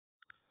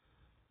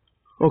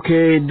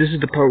Okay, this is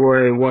the part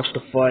where I watched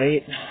the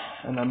fight,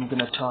 and I'm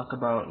gonna talk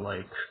about,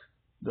 like,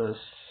 the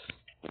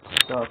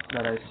stuff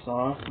that I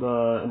saw,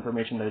 the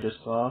information that I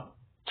just saw.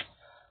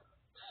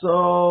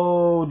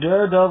 So,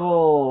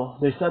 Daredevil,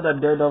 they said that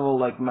Daredevil,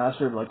 like,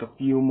 mastered, like, a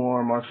few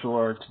more martial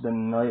arts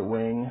than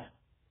Nightwing.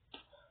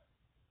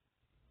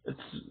 This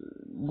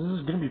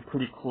is gonna be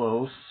pretty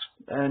close,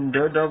 and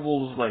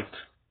Daredevil's, like,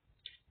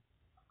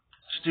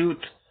 suit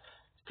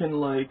can,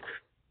 like,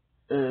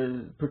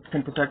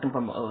 can protect him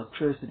from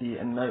electricity,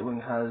 and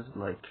Nightwing has,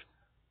 like,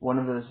 one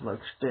of his, like,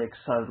 sticks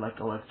has,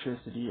 like,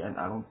 electricity, and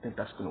I don't think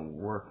that's gonna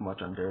work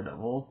much on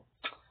Daredevil.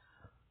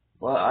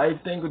 But I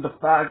think with the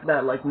fact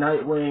that, like,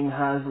 Nightwing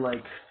has,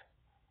 like,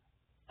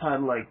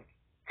 had, like,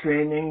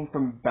 training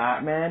from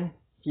Batman,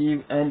 he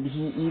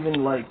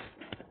even, like,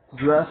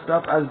 dressed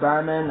up as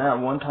Batman at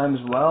one time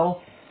as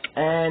well,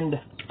 and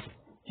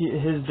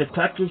his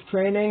detective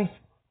training,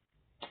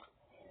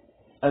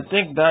 I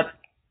think that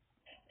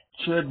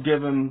should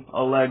give him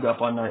a leg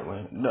up on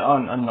Nightwing,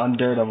 on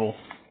Daredevil.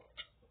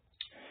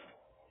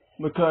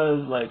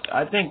 Because, like,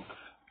 I think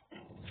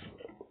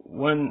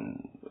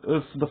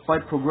if the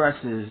fight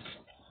progresses,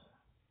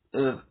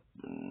 if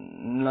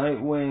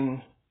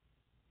Nightwing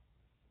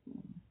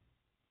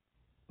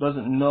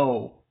doesn't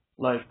know,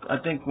 like, I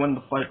think when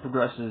the fight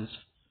progresses,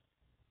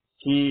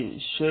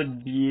 he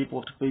should be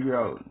able to figure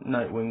out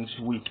Nightwing's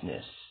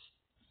weakness.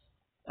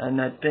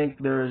 And I think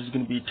there's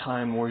going to be a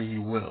time where he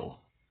will.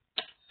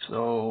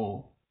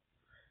 So,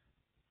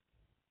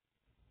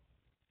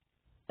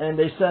 and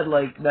they said,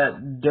 like,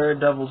 that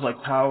Daredevil's,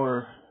 like,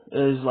 power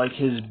is, like,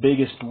 his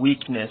biggest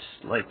weakness.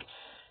 Like,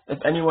 if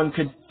anyone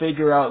could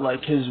figure out,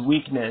 like, his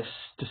weakness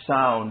to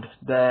sound,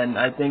 then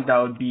I think that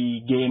would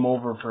be game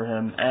over for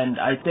him. And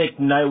I think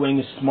Nightwing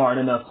is smart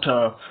enough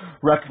to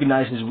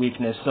recognize his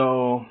weakness.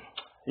 So,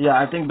 yeah,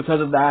 I think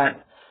because of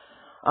that,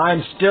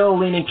 I'm still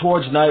leaning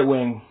towards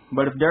Nightwing.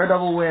 But if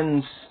Daredevil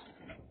wins,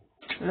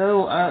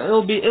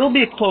 it'll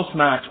be a close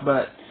match.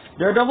 But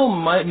Daredevil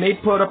may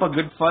put up a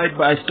good fight,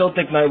 but I still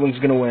think Nightwing's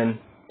gonna win.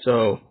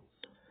 So,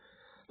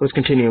 let's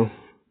continue. All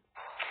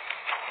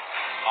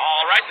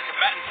right, the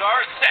combatants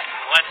are set.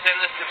 Let's end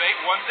this debate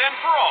once and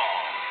for all.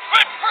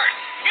 But first,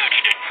 you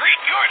need to treat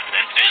your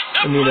senses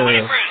to Blue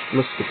Apron.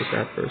 Let's skip this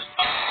ad first.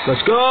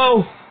 Let's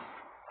go!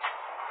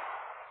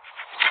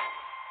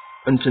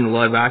 And it's in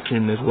live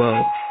action as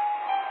well.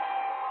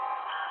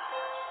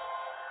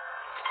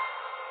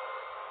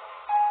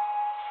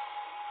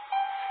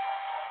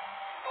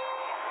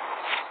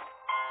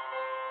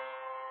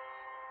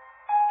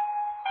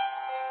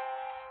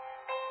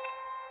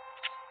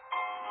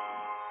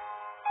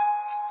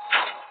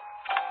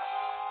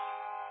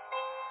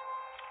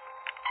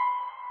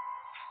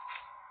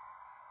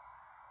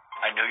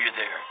 I know you're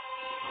there.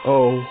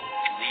 Oh.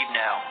 Leave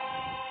now,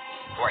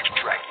 or I can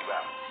track you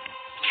out.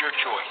 It's your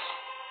choice.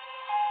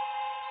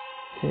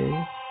 Okay. Ooh,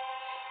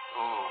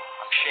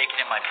 I'm shaking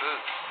in my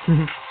boots.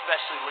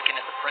 Especially looking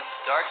at the Prince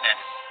of Darkness.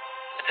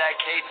 But that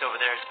case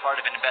over there is part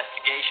of an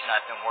investigation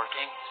I've been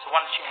working, so why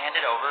don't you hand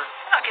it over,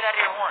 and I'll get out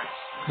of your horns.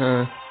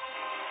 Huh.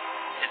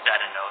 Is that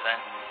a no, then?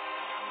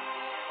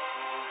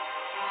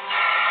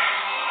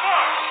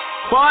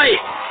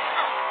 Fight!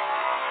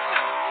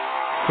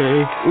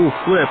 Okay. Ooh,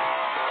 flip.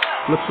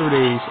 Flip for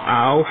days.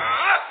 Ow.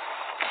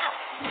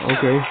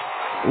 Okay.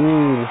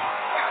 Ooh.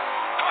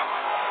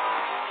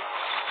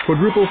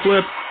 Quadruple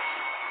flip.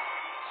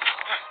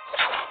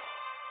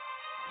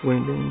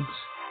 Wingdings.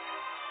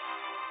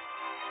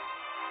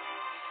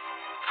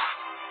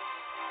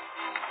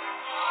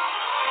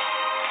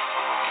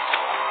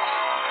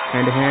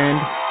 Hand to hand.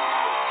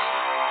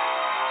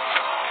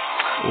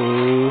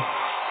 Oh.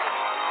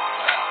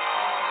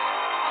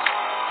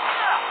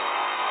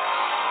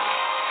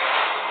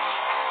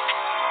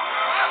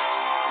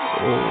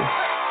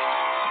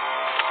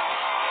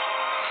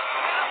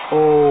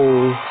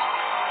 Oh.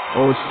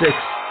 Oh, it's 6.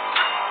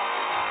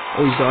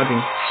 Oh, he's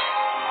dodging.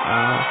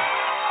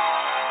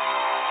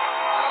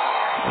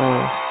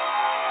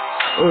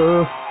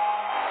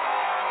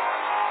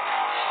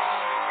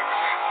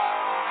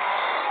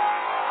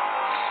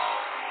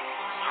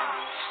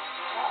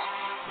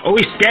 Oh,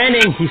 he's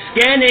scanning! He's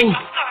scanning!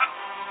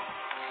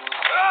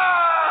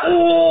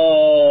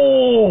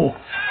 Oh!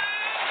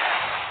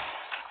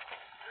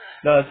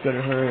 That's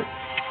gonna hurt.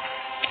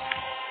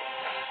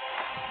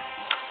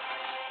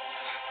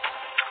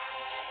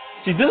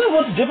 See, this is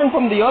what's different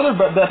from the other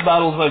death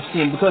battles I've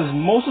seen, because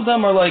most of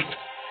them are like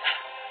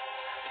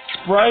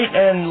sprite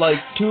and like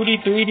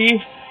 2D, 3D.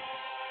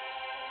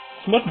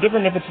 It's much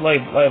different if it's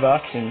live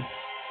action.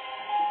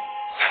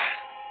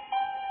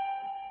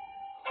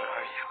 Where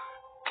are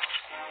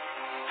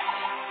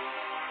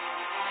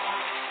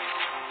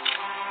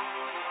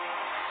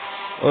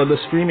you? Oh, the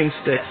screaming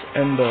sticks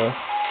and the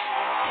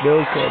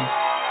billy club.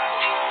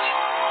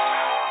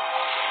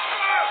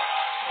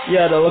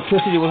 Yeah, the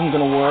electricity wasn't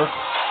gonna work.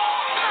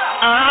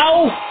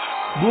 Ow!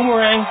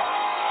 Boomerang.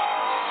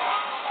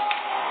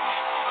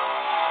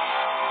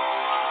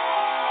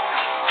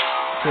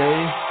 Okay.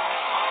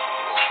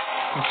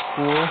 That's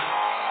cool.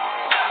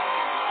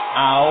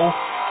 Ow.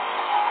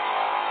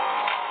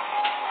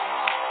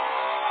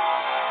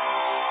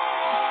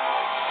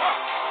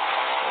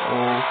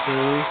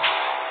 Okay.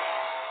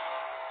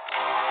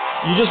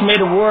 You just made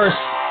it worse.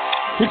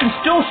 He can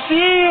still see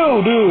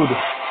you, dude.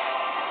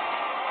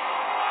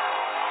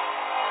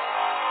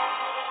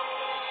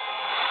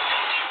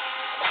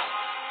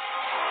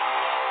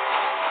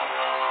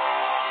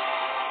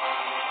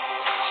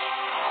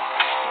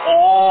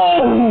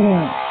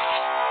 Oh!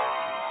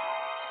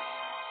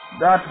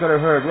 That's gonna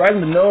hurt, right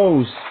in the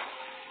nose.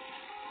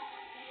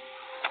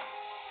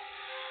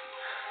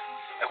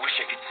 I wish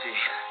I could see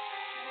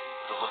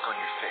the look on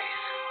your face.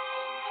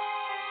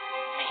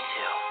 Me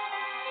too.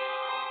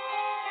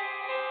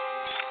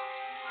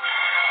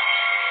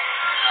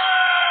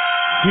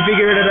 He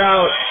figured it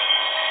out.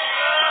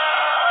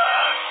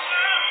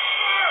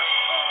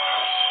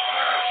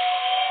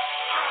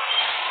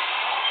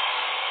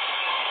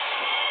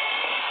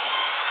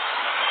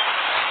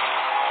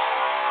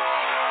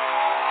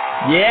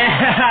 Yeah!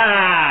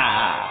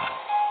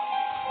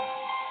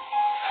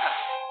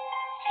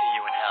 See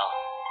you in hell.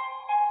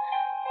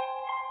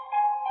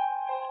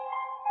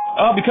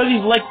 Oh, because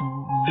he's like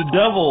the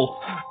devil.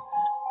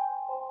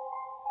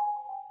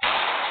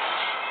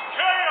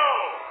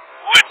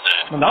 What's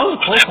that? Man, that was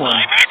a close one.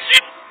 Live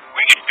action?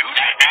 We can do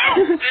that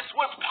now? This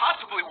was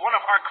possibly one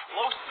of our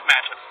closest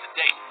matchups to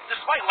date.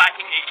 Despite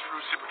lacking a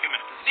true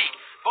superhuman physique,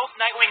 both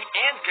Nightwing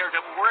and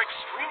Daredevil were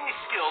extremely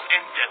skilled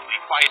and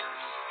deadly fighters.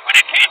 When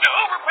it came to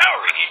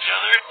overpowering each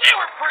other, they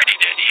were pretty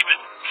dead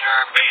even.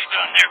 Sure, based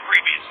on their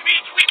previous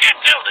feats, we can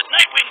tell that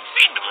Nightwing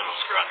seemed a little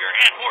stronger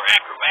and more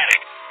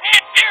acrobatic,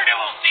 and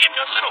Daredevil seemed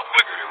a little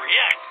quicker to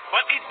react.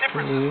 But these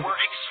differences were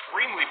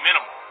extremely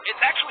minimal.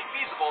 It's actually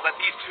feasible that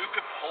these two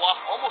could pull off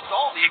almost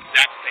all the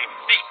exact same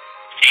feats.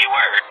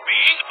 Keyword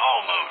being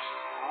almost.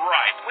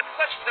 Right. With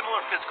such similar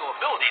physical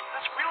abilities,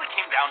 this really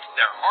came down to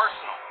their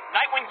arsenal.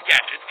 Nightwing's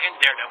gadgets and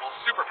Daredevil's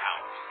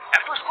superpowers.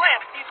 At first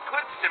glance, these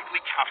could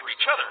simply counter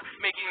each other,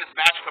 making this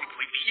match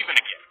completely even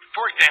again.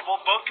 For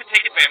example, both could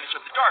take advantage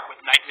of the dark with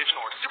night vision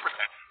or super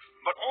senses,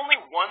 but only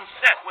one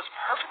set was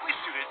perfectly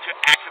suited to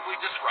actively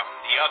disrupt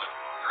the other.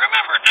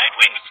 Remember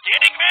Nightwing's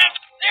scanning mask?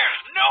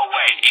 There's no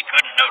way he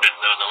couldn't notice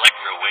those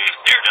electro waves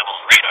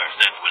Daredevil's radar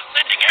sense was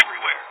sending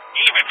everywhere.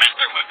 Even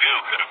Mr. Magoo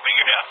could have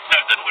figured out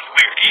something was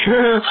weird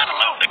here, let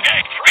alone the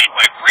guy trained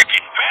by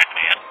freaking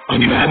Batman.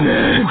 I'm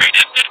Batman.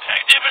 Greatest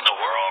detective in the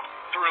world.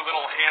 Through a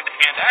little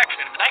hand-to-hand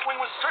action, Nightwing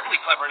was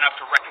certainly clever enough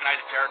to recognize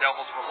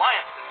Daredevil's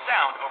reliance to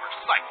sound over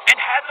sight, and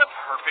had the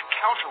perfect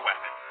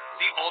counterweapon,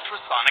 the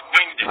ultrasonic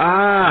wingding.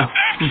 I'm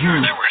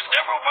sure there were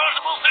several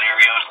possible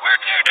scenarios where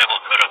Daredevil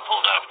could have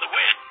pulled off the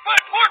win,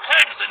 but more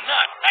times than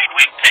not,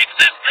 Nightwing takes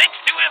this thanks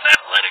to his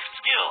athletic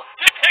skill,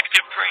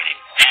 detective training,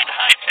 and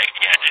high-tech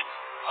gadgets.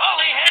 All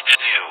he had to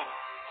do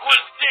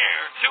was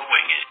dare to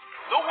wing it.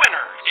 The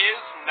winner is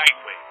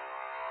Nightwing.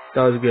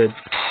 That was good.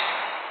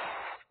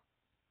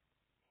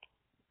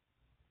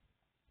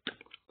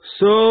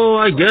 So,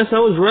 I guess I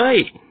was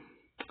right.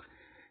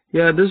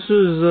 Yeah, this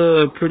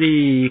was a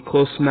pretty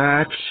close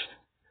match.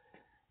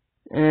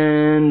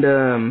 And,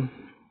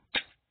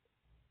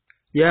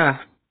 yeah,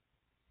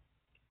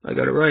 I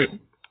got it right.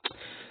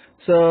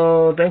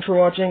 So, thanks for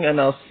watching, and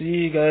I'll see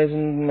you guys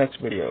in the next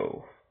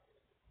video.